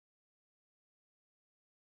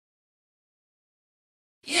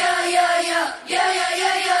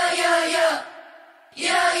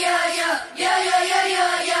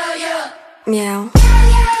Meow.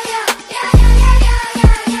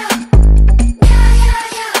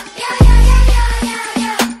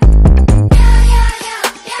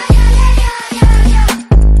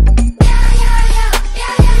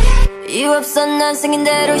 You up sundown singing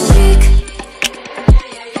that old chic.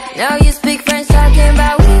 Now you speak French talking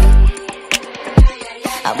about we.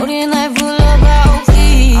 아무리 날 불러봐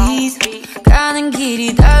please. 가는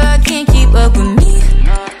길이 달라 can't keep up with me.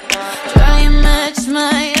 Try and match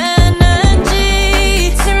my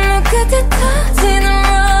energy. 침묵 끝에 터지는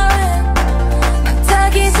roaring. 막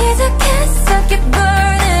타기 시작했어 keep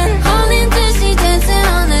burning. 홀린 듯이 dancing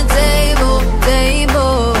on the table.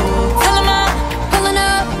 Fill 'em up, pulling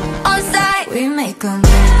up on side. We make 'em.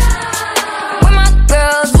 We're my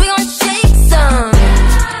girls, we gon' shake some.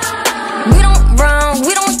 We don't run,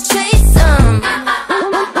 we don't chase some.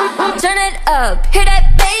 Turn it up, hear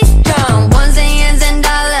that bass drum. Ones and yens and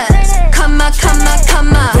dollars. Come on, come on,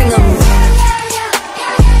 come on. Bring 'em.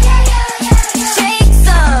 Shake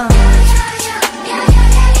some.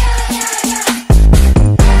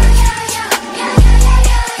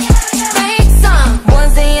 Break some.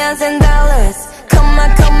 Ones and yens and dollars. Come on,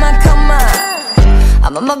 come on, come on.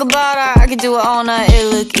 I'm a mug of butter, I can do it all night. It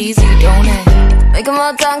look easy, don't it? Make 'em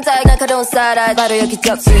all tongue-tied, 날카로운 사라이. 바로 여기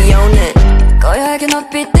적수이 own it. 고요하게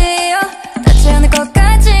높이 뛰어 닿지 않을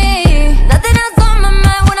것까지. Nothing else on my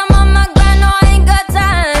mind when I'm on my grind. No, I ain't got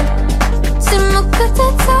time. 침묵 끝에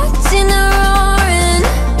터지는 roaring.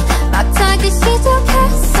 막 타기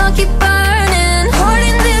시작했어 keep burning.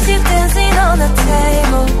 홀린 듯이 dancing on the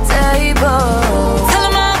table. Fill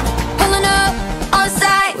 'em up, pulling up on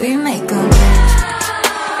side. We make 'em.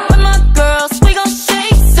 With my girls, we gon'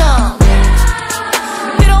 shake some.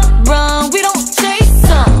 We don't run, we don't chase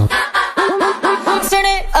some. Turn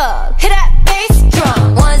it up, hit that bass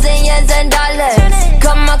drum. Ones and yens and dollars.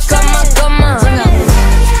 Come on, come on, come on.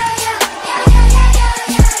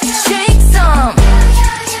 Shake some.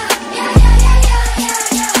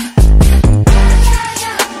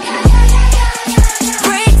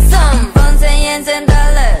 Break some. Ones and yens and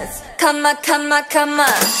dollars. Come on, come on, come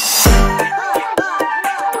on.